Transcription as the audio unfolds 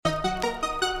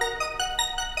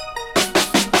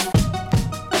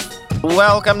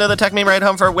Welcome to the Tech Meme Ride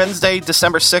Home for Wednesday,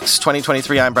 December 6,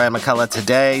 2023. I'm Brian McCullough.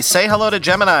 Today, say hello to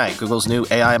Gemini, Google's new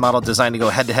AI model designed to go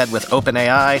head-to-head with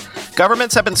OpenAI.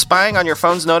 Governments have been spying on your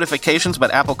phone's notifications, but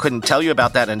Apple couldn't tell you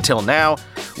about that until now.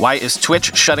 Why is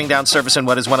Twitch shutting down service in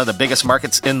what is one of the biggest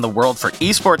markets in the world for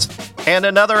esports? And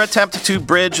another attempt to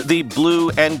bridge the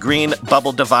blue and green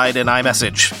bubble divide in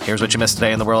iMessage. Here's what you missed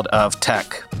today in the world of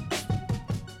tech.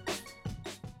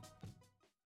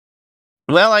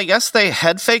 Well, I guess they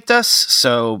head-faked us,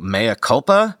 so mea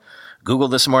culpa. Google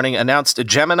this morning announced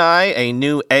Gemini, a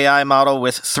new AI model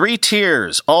with 3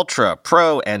 tiers, Ultra,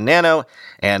 Pro, and Nano,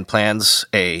 and plans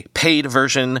a paid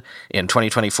version in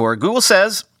 2024. Google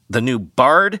says the new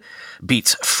Bard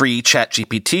beats free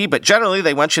ChatGPT, but generally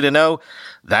they want you to know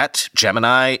that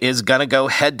Gemini is going to go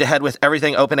head-to-head with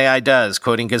everything OpenAI does,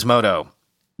 quoting Gizmodo.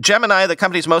 Gemini, the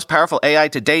company's most powerful AI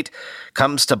to date,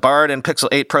 comes to Bard and Pixel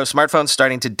 8 Pro smartphones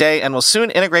starting today and will soon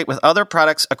integrate with other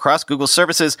products across Google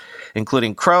services,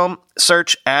 including Chrome,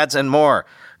 Search, Ads, and more.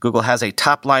 Google has a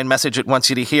top-line message it wants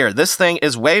you to hear. This thing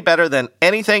is way better than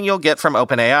anything you'll get from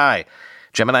OpenAI.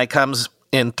 Gemini comes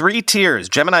in 3 tiers.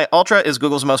 Gemini Ultra is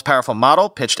Google's most powerful model,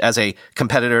 pitched as a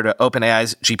competitor to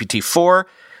OpenAI's GPT-4.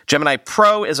 Gemini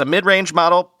Pro is a mid-range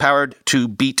model powered to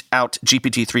beat out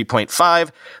GPT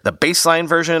 3.5, the baseline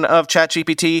version of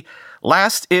ChatGPT.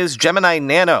 Last is Gemini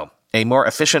Nano, a more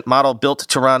efficient model built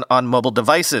to run on mobile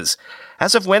devices.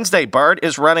 As of Wednesday, Bard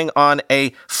is running on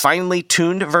a finely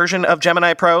tuned version of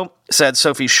Gemini Pro, said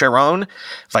Sophie Sharon,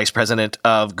 vice president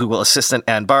of Google Assistant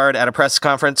and Bard, at a press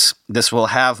conference. This will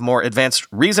have more advanced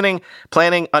reasoning,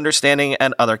 planning, understanding,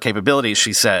 and other capabilities,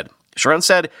 she said. Sharon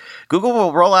said Google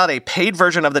will roll out a paid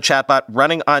version of the chatbot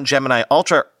running on Gemini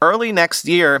Ultra early next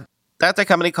year that the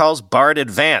company calls Bard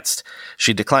Advanced.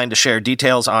 She declined to share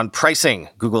details on pricing.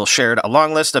 Google shared a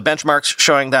long list of benchmarks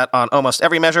showing that on almost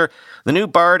every measure, the new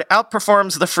Bard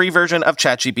outperforms the free version of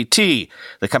ChatGPT.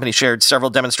 The company shared several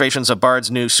demonstrations of Bard's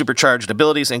new supercharged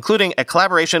abilities, including a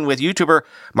collaboration with YouTuber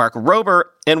Mark Rober,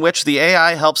 in which the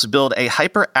AI helps build a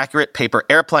hyper-accurate paper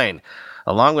airplane.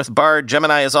 Along with Bard,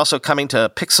 Gemini is also coming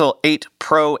to Pixel 8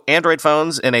 Pro Android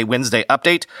phones in a Wednesday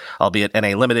update, albeit in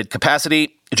a limited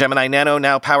capacity. Gemini Nano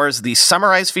now powers the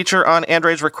Summarize feature on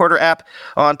Android's Recorder app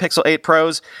on Pixel 8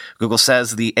 Pros. Google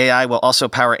says the AI will also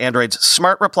power Android's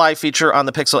Smart Reply feature on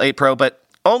the Pixel 8 Pro, but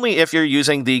only if you're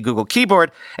using the Google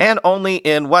keyboard and only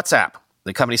in WhatsApp.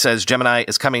 The company says Gemini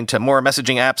is coming to more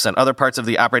messaging apps and other parts of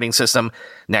the operating system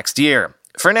next year.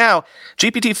 For now,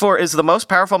 GPT-4 is the most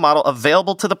powerful model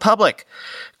available to the public.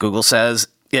 Google says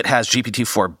it has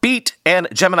GPT-4 beat, and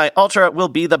Gemini Ultra will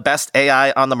be the best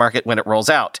AI on the market when it rolls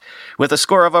out. With a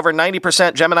score of over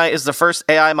 90%, Gemini is the first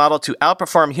AI model to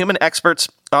outperform human experts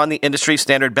on the industry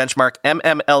standard benchmark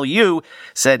MMLU,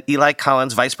 said Eli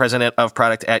Collins, vice president of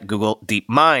product at Google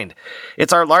DeepMind.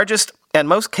 It's our largest and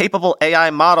most capable AI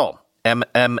model.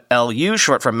 MMLU,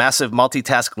 short for Massive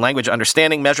Multitask Language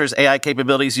Understanding, measures AI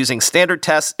capabilities using standard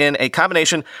tests in a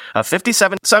combination of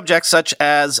 57 subjects such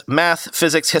as math,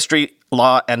 physics, history,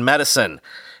 law, and medicine.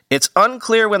 It's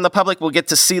unclear when the public will get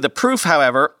to see the proof,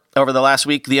 however. Over the last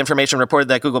week, the information reported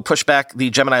that Google pushed back the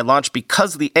Gemini launch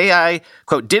because the AI,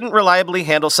 quote, didn't reliably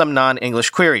handle some non-English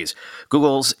queries.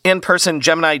 Google's in-person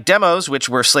Gemini demos, which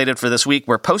were slated for this week,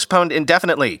 were postponed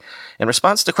indefinitely. In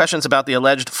response to questions about the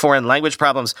alleged foreign language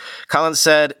problems, Collins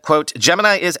said, quote,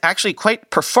 Gemini is actually quite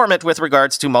performant with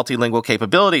regards to multilingual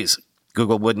capabilities.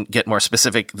 Google wouldn't get more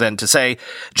specific than to say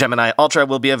Gemini Ultra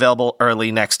will be available early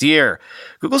next year.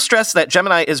 Google stressed that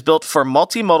Gemini is built for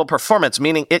multimodal performance,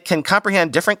 meaning it can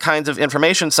comprehend different kinds of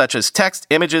information such as text,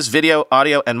 images, video,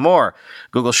 audio, and more.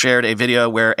 Google shared a video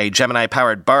where a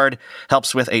Gemini-powered Bard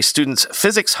helps with a student's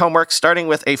physics homework, starting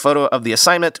with a photo of the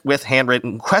assignment with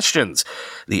handwritten questions.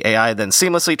 The AI then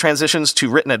seamlessly transitions to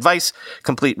written advice,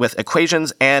 complete with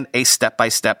equations and a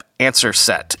step-by-step answer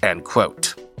set, end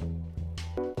quote.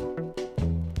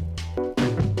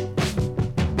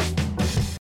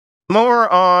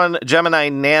 More on Gemini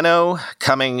Nano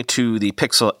coming to the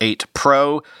Pixel 8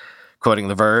 Pro, quoting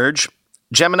The Verge.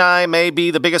 Gemini may be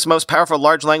the biggest, most powerful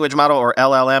large language model, or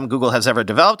LLM, Google has ever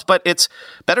developed, but it's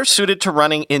better suited to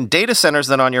running in data centers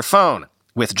than on your phone.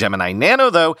 With Gemini Nano,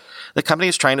 though, the company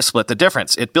is trying to split the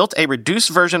difference. It built a reduced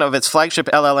version of its flagship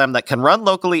LLM that can run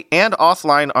locally and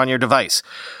offline on your device.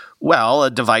 Well, a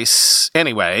device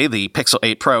anyway. The Pixel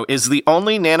 8 Pro is the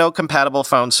only Nano-compatible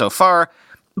phone so far,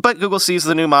 but Google sees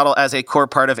the new model as a core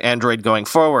part of Android going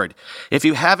forward. If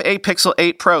you have a Pixel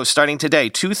 8 Pro starting today,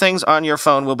 2 things on your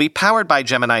phone will be powered by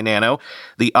Gemini Nano: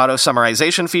 the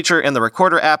auto-summarization feature in the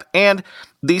Recorder app and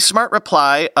the smart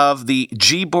reply of the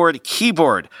Gboard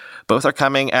keyboard. Both are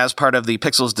coming as part of the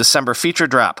Pixel's December feature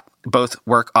drop. both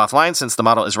work offline since the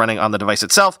model is running on the device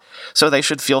itself, so they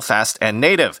should feel fast and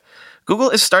native.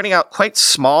 Google is starting out quite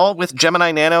small with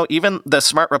Gemini Nano. Even the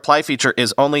Smart Reply feature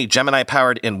is only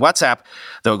Gemini-powered in WhatsApp,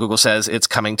 though Google says it's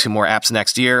coming to more apps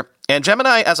next year. And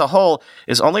Gemini as a whole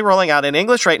is only rolling out in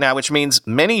English right now, which means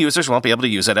many users won't be able to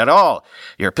use it at all.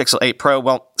 Your Pixel 8 Pro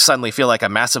won't suddenly feel like a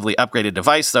massively upgraded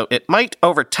device, though it might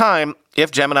over time if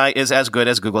Gemini is as good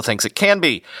as Google thinks it can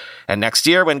be. And next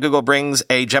year, when Google brings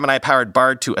a Gemini-powered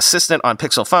Bard to Assistant on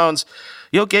Pixel phones,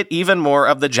 you'll get even more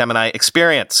of the Gemini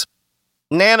experience.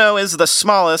 Nano is the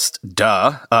smallest,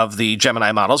 of the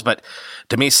Gemini models, but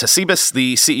Demis Hassabis,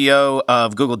 the CEO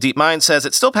of Google DeepMind, says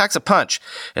it still packs a punch.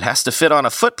 It has to fit on a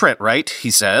footprint, right?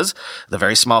 He says, the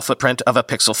very small footprint of a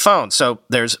Pixel phone. So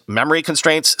there's memory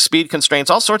constraints, speed constraints,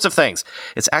 all sorts of things.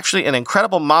 It's actually an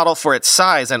incredible model for its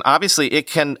size, and obviously it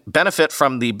can benefit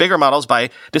from the bigger models by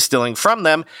distilling from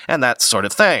them and that sort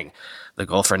of thing. The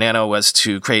goal for Nano was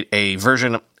to create a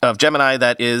version of Gemini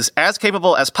that is as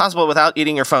capable as possible without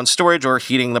eating your phone's storage or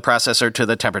heating the processor to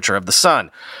the temperature of the sun.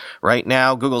 Right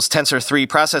now, Google's Tensor 3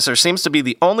 processor seems to be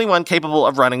the only one capable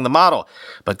of running the model.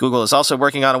 But Google is also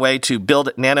working on a way to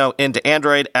build Nano into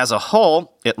Android as a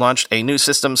whole. It launched a new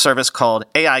system service called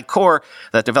AI Core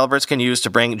that developers can use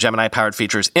to bring Gemini-powered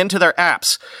features into their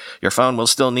apps. Your phone will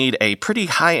still need a pretty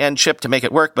high-end chip to make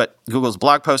it work, but Google's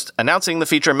blog post announcing the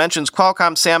feature mentions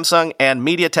Qualcomm, Samsung, and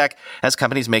MediaTek as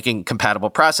companies making compatible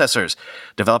processors.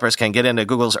 Developers can get into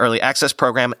Google's early access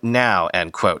program now,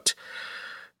 end quote.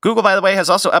 Google, by the way, has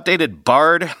also updated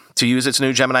Bard to use its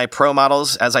new Gemini Pro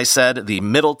models, as I said, the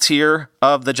middle tier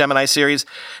of the Gemini series,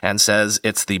 and says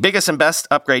it's the biggest and best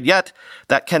upgrade yet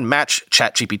that can match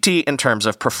ChatGPT in terms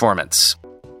of performance.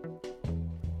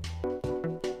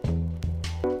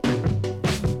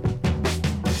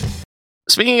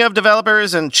 Speaking of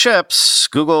developers and chips,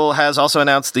 Google has also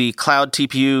announced the Cloud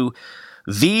TPU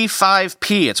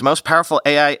V5P, its most powerful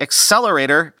AI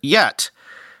accelerator yet.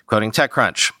 Quoting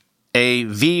TechCrunch, a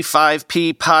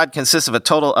V5P pod consists of a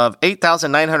total of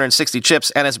 8,960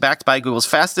 chips and is backed by Google's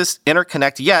fastest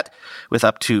interconnect yet, with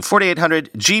up to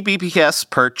 4,800 Gbps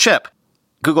per chip.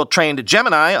 Google trained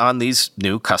Gemini on these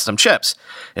new custom chips.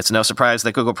 It's no surprise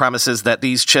that Google promises that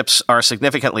these chips are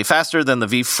significantly faster than the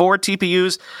V4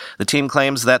 TPUs. The team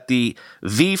claims that the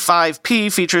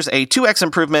V5P features a 2x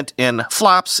improvement in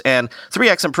flops and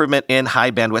 3x improvement in high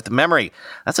bandwidth memory.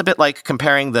 That's a bit like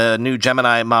comparing the new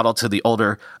Gemini model to the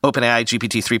older OpenAI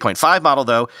GPT 3.5 model,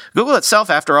 though. Google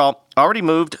itself, after all, already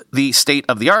moved the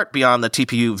state-of-the-art beyond the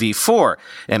TPU V4.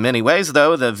 In many ways,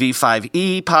 though, the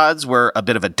V5e pods were a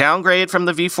bit of a downgrade from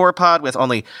the V4 pod, with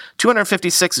only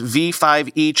 256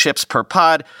 V5e chips per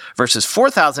pod versus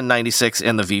 4,096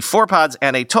 in the V4 pods,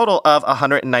 and a total of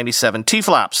 197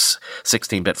 T-flops.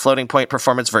 16-bit floating point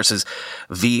performance versus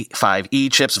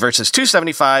V5e chips versus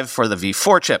 275 for the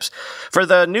V4 chips. For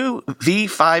the new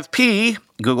V5P,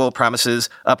 Google promises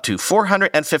up to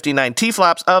 459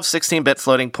 T-flops of 16-bit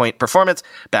floating point performance,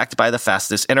 backed by the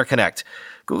fastest interconnect.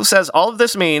 Google says all of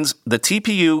this means the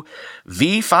TPU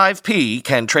V5P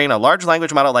can train a large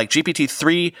language model like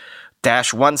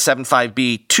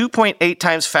GPT-3-175B 2.8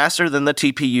 times faster than the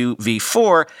TPU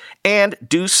V4 and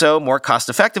do so more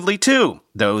cost-effectively too,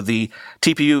 though the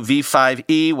TPU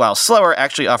V5e, while slower,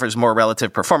 actually offers more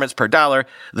relative performance per dollar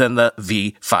than the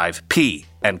V5P,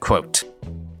 end quote.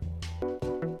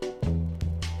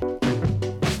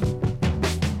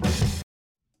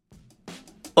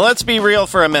 Let's be real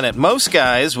for a minute. Most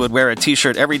guys would wear a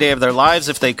t-shirt every day of their lives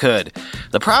if they could.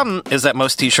 The problem is that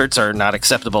most t-shirts are not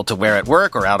acceptable to wear at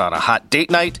work or out on a hot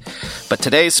date night. But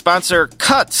today's sponsor,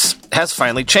 Cuts, has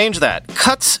finally changed that.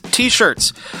 Cuts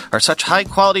t-shirts are such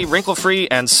high-quality, wrinkle-free,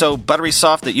 and so buttery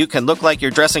soft that you can look like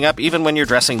you're dressing up even when you're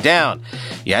dressing down.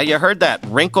 Yeah, you heard that.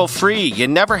 Wrinkle-free. You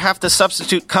never have to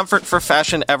substitute comfort for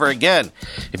fashion ever again.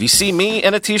 If you see me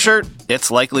in a t-shirt,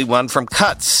 it's likely one from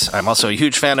Cuts. I'm also a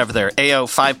huge fan of their AO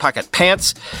 5-pocket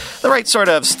pants. The right sort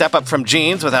of step up from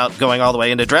jeans without going all the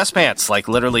way into dress pants, like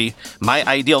literally my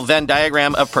ideal Venn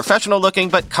diagram of professional looking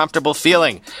but comfortable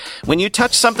feeling. When you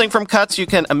touch something from Cuts, you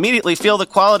can immediately feel the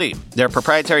quality. Their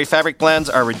proprietary fabric blends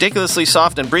are ridiculously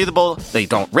soft and breathable, they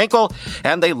don't wrinkle,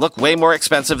 and they look way more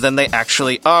expensive than they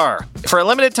actually are. For a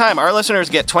limited time, our listeners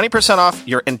get 20% off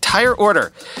your entire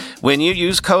order when you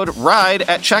use code RIDE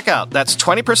at checkout. That's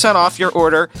 20% off your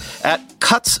order at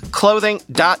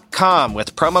cutsclothing.com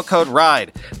with promo code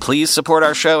RIDE. Please support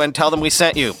our show and tell them we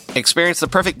sent you. Experience the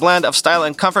perfect blend of style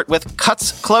and comfort with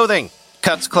Cuts Clothing.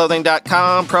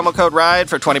 Cutsclothing.com, promo code RIDE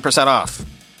for 20% off.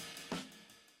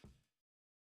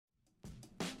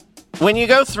 When you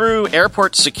go through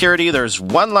airport security, there's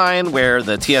one line where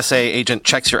the TSA agent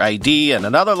checks your ID and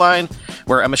another line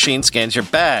where a machine scans your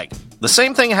bag. The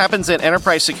same thing happens in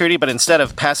enterprise security, but instead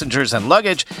of passengers and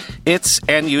luggage, it's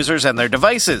end users and their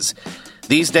devices.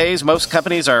 These days, most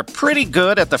companies are pretty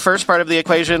good at the first part of the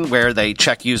equation, where they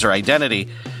check user identity.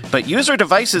 But user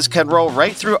devices can roll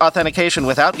right through authentication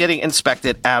without getting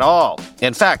inspected at all.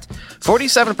 In fact,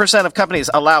 47% of companies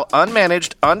allow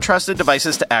unmanaged, untrusted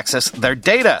devices to access their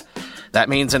data. That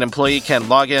means an employee can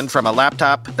log in from a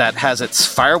laptop that has its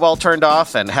firewall turned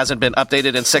off and hasn't been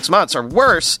updated in 6 months. Or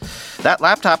worse, that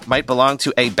laptop might belong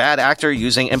to a bad actor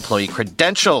using employee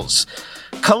credentials.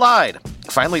 Collide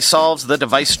finally solves the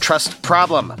device trust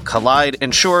problem. Collide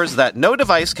ensures that no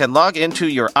device can log into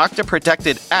your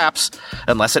Okta-protected apps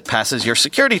unless it passes your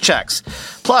security checks.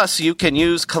 Plus, you can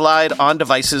use Collide on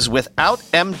devices without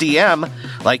MDM,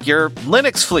 like your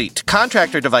Linux fleet,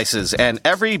 contractor devices, and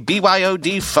every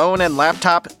BYOD phone and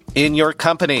laptop in your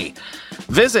company.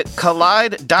 Visit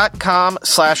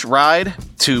collide.com/ride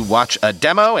to watch a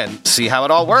demo and see how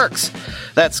it all works.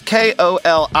 That's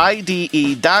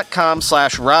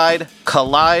KOLIDE.com/ride,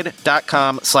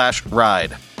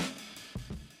 collide.com/ride.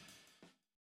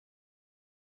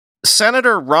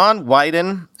 Senator Ron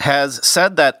Wyden has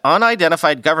said that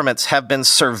unidentified governments have been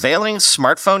surveilling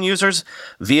smartphone users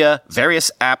via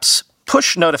various apps'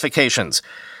 push notifications,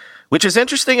 which is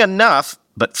interesting enough.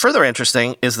 But further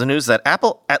interesting is the news that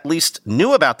Apple at least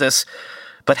knew about this,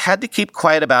 but had to keep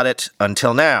quiet about it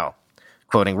until now.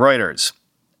 Quoting Reuters,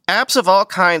 apps of all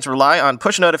kinds rely on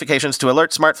push notifications to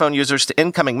alert smartphone users to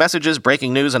incoming messages,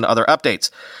 breaking news, and other updates.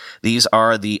 These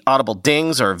are the audible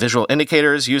dings or visual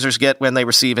indicators users get when they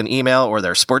receive an email or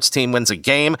their sports team wins a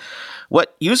game.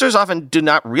 What users often do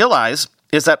not realize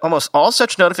is that almost all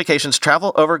such notifications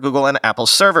travel over Google and Apple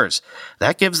servers.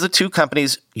 That gives the two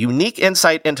companies unique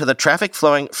insight into the traffic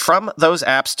flowing from those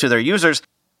apps to their users,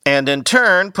 and in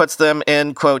turn puts them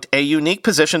in, quote, a unique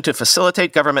position to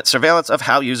facilitate government surveillance of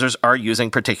how users are using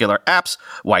particular apps,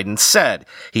 Wyden said.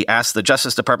 He asked the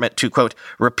Justice Department to, quote,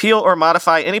 repeal or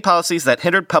modify any policies that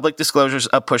hindered public disclosures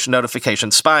of push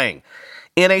notification spying.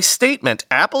 In a statement,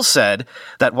 Apple said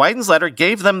that Wyden's letter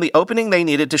gave them the opening they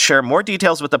needed to share more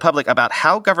details with the public about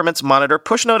how governments monitor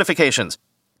push notifications.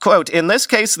 Quote, in this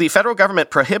case, the federal government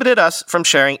prohibited us from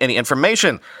sharing any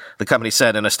information, the company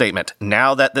said in a statement.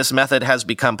 Now that this method has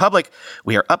become public,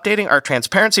 we are updating our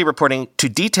transparency reporting to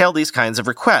detail these kinds of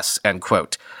requests, end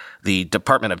quote. The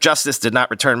Department of Justice did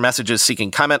not return messages seeking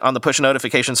comment on the push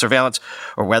notification surveillance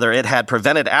or whether it had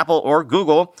prevented Apple or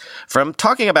Google from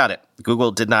talking about it.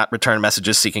 Google did not return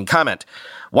messages seeking comment.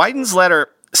 Wyden's letter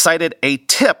cited a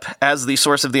tip as the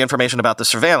source of the information about the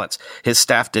surveillance. His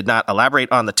staff did not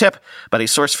elaborate on the tip, but a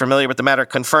source familiar with the matter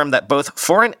confirmed that both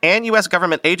foreign and U.S.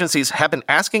 government agencies have been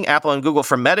asking Apple and Google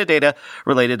for metadata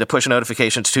related to push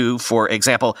notifications to, for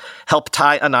example, help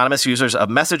tie anonymous users of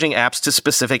messaging apps to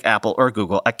specific Apple or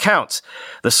Google accounts.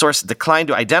 The source declined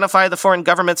to identify the foreign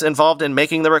governments involved in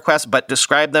making the request, but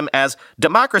described them as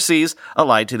democracies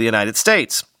allied to the United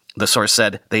States. The source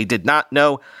said they did not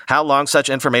know how long such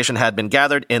information had been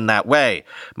gathered in that way.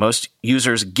 Most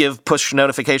users give push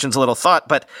notifications little thought,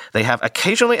 but they have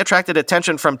occasionally attracted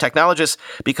attention from technologists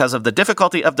because of the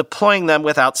difficulty of deploying them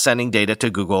without sending data to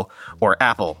Google or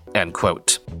Apple, end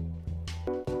quote.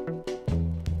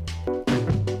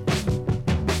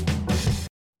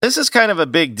 This is kind of a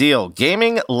big deal.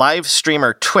 Gaming live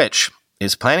streamer Twitch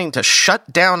is planning to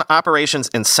shut down operations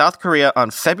in South Korea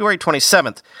on February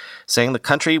 27th, saying the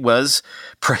country was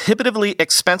prohibitively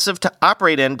expensive to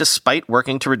operate in despite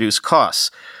working to reduce costs.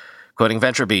 Quoting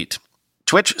VentureBeat,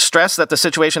 Twitch stressed that the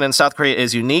situation in South Korea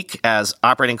is unique as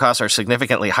operating costs are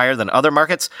significantly higher than other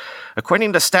markets.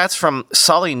 According to stats from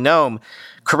Solly Gnome,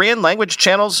 Korean language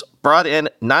channels brought in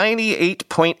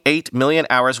 98.8 million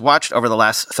hours watched over the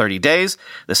last 30 days.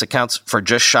 This accounts for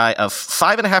just shy of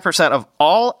 5.5% of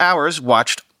all hours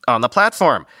watched on the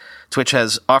platform. Twitch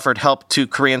has offered help to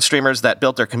Korean streamers that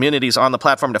built their communities on the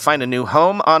platform to find a new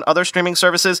home on other streaming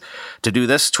services. To do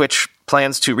this, Twitch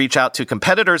plans to reach out to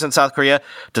competitors in South Korea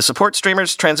to support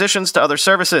streamers' transitions to other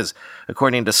services.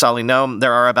 According to Solly Gnome,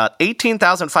 there are about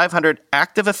 18,500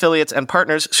 active affiliates and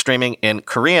partners streaming in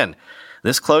Korean.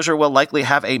 This closure will likely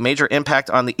have a major impact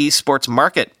on the esports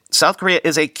market. South Korea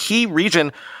is a key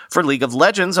region for League of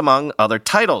Legends, among other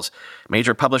titles.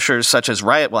 Major publishers such as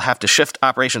Riot will have to shift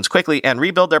operations quickly and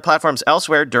rebuild their platforms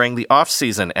elsewhere during the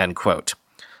off-season, end quote.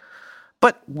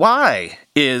 But why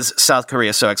is South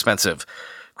Korea so expensive?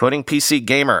 Quoting PC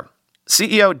Gamer,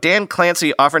 CEO Dan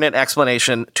Clancy offered an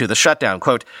explanation to the shutdown.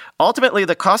 Quote, ultimately,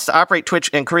 the cost to operate Twitch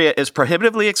in Korea is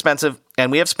prohibitively expensive,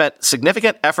 and we have spent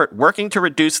significant effort working to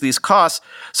reduce these costs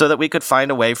so that we could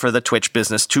find a way for the Twitch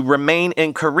business to remain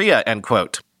in Korea, end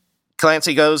quote.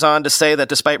 Clancy goes on to say that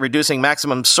despite reducing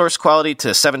maximum source quality to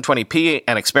 720p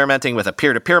and experimenting with a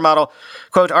peer-to-peer model,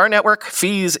 quote, our network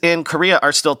fees in Korea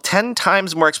are still 10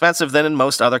 times more expensive than in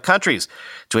most other countries.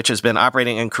 Twitch has been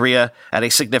operating in Korea at a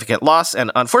significant loss,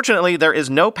 and unfortunately, there is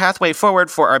no pathway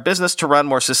forward for our business to run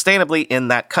more sustainably in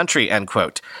that country, end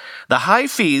quote. The high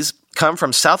fees come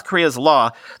from South Korea's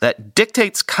law that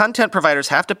dictates content providers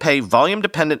have to pay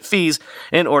volume-dependent fees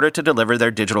in order to deliver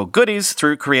their digital goodies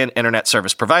through Korean internet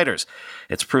service providers.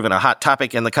 It's proven a hot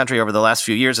topic in the country over the last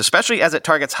few years, especially as it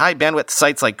targets high-bandwidth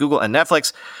sites like Google and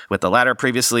Netflix, with the latter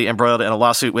previously embroiled in a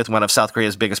lawsuit with one of South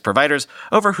Korea's biggest providers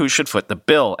over who should foot the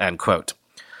bill, end quote.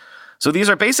 So these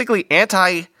are basically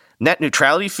anti-net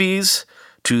neutrality fees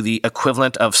to the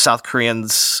equivalent of South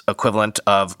Koreans' equivalent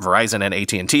of Verizon and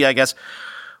AT&T, I guess.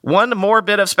 One more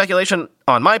bit of speculation,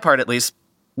 on my part at least,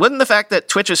 wouldn't the fact that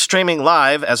Twitch is streaming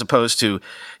live as opposed to,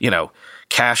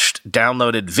 cached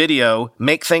downloaded video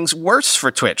make things worse for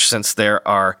Twitch since there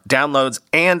are downloads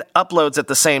and uploads at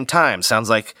the same time? Sounds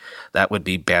like that would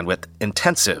be bandwidth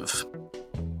intensive.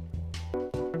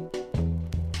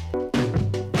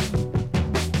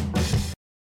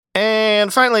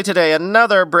 And finally today,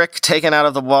 another brick taken out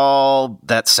of the wall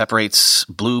that separates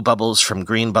blue bubbles from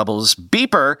green bubbles.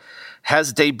 Beeper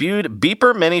has debuted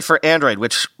Beeper Mini for Android,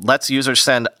 which lets users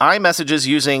send iMessages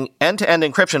using end-to-end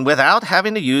encryption without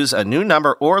having to use a new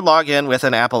number or log in with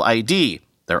an Apple ID.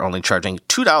 They're only charging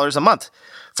 $2 a month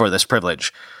for this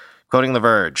privilege. Quoting The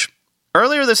Verge,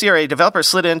 earlier this year, a developer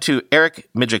slid into Eric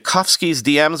Mijakovsky's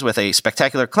DMs with a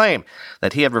spectacular claim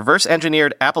that he had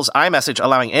reverse-engineered Apple's iMessage,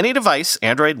 allowing any device,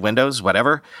 Android, Windows,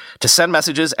 whatever, to send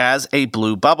messages as a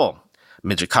blue bubble.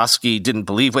 Mijakovsky didn't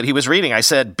believe what he was reading. I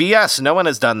said, BS, no one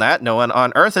has done that. No one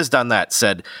on earth has done that,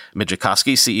 said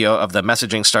Mijakovsky, CEO of the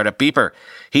messaging startup Beeper.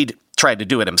 He'd tried to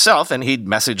do it himself, and he'd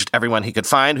messaged everyone he could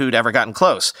find who'd ever gotten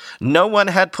close. No one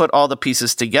had put all the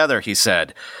pieces together, he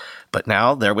said. But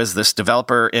now there was this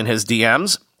developer in his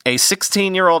DMs, a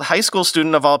 16-year-old high school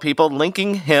student of all people,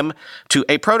 linking him to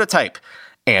a prototype.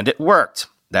 And it worked.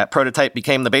 That prototype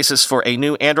became the basis for a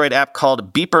new Android app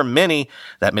called Beeper Mini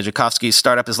that Mijakovsky's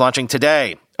startup is launching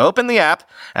today. Open the app,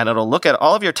 and it'll look at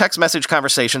all of your text message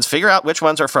conversations, figure out which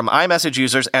ones are from iMessage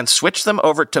users, and switch them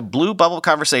over to Blue Bubble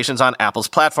conversations on Apple's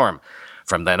platform.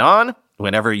 From then on,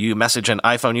 whenever you message an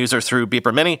iPhone user through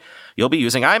Beeper Mini, you'll be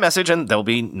using iMessage, and they'll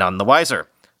be none the wiser.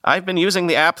 I've been using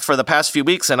the app for the past few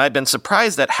weeks, and I've been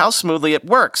surprised at how smoothly it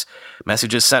works.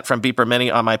 Messages sent from Beeper Mini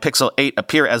on my Pixel 8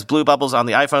 appear as blue bubbles on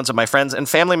the iPhones of my friends and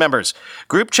family members.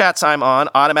 Group chats I'm on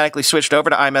automatically switched over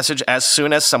to iMessage as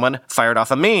soon as someone fired off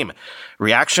a meme.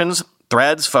 Reactions,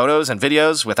 threads, photos, and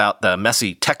videos without the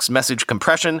messy text message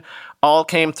compression all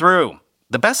came through.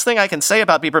 The best thing I can say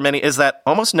about Beeper Mini is that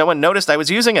almost no one noticed I was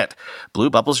using it.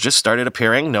 Blue bubbles just started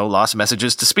appearing, no lost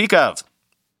messages to speak of.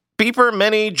 Beeper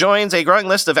Mini joins a growing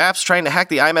list of apps trying to hack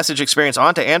the iMessage experience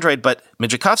onto Android, but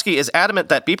Mijakovsky is adamant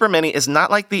that Beeper Mini is not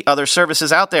like the other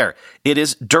services out there. It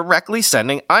is directly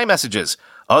sending iMessages.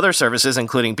 Other services,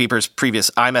 including Beeper's previous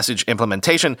iMessage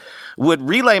implementation, would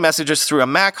relay messages through a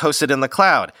Mac hosted in the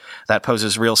cloud. That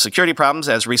poses real security problems,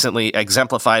 as recently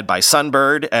exemplified by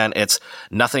Sunbird and its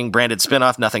Nothing-branded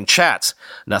spinoff, Nothing Chats.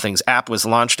 Nothing's app was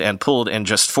launched and pulled in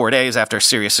just 4 days after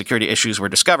serious security issues were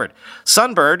discovered.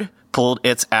 Sunbird pulled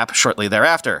its app shortly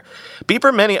thereafter.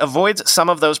 Beeper Mini avoids some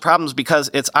of those problems because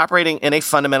it's operating in a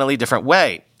fundamentally different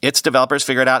way. Its developers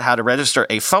figured out how to register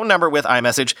a phone number with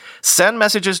iMessage, send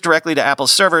messages directly to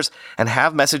Apple's servers, and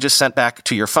have messages sent back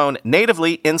to your phone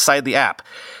natively inside the app.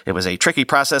 It was a tricky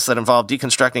process that involved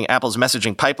deconstructing Apple's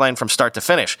messaging pipeline from start to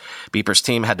finish. Beeper's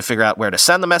team had to figure out where to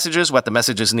send the messages, what the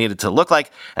messages needed to look like,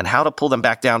 and how to pull them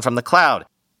back down from the cloud.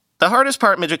 The hardest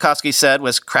part, Mijakovsky said,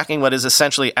 was cracking what is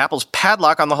essentially Apple's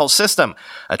padlock on the whole system,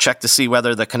 a check to see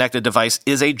whether the connected device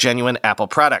is a genuine Apple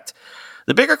product.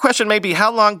 The bigger question may be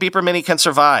how long Beeper Mini can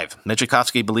survive.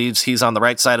 Mijakovsky believes he's on the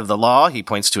right side of the law. He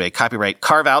points to a copyright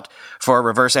carve-out for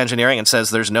reverse engineering and says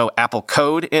there's no Apple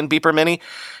code in Beeper Mini,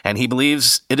 and he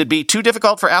believes it'd be too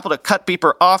difficult for Apple to cut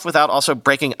Beeper off without also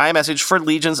breaking iMessage for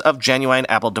legions of genuine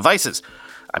Apple devices.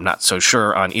 I'm not so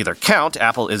sure on either count.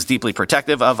 Apple is deeply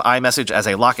protective of iMessage as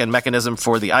a lock-in mechanism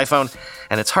for the iPhone,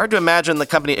 and it's hard to imagine the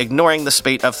company ignoring the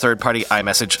spate of third-party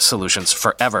iMessage solutions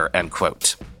forever, end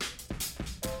quote.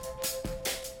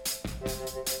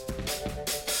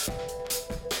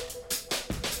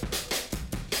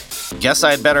 Guess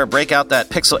I'd better break out that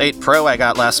Pixel 8 Pro I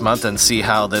got last month and see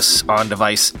how this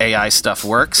on-device AI stuff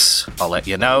works. I'll let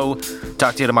you know.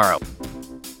 Talk to you tomorrow.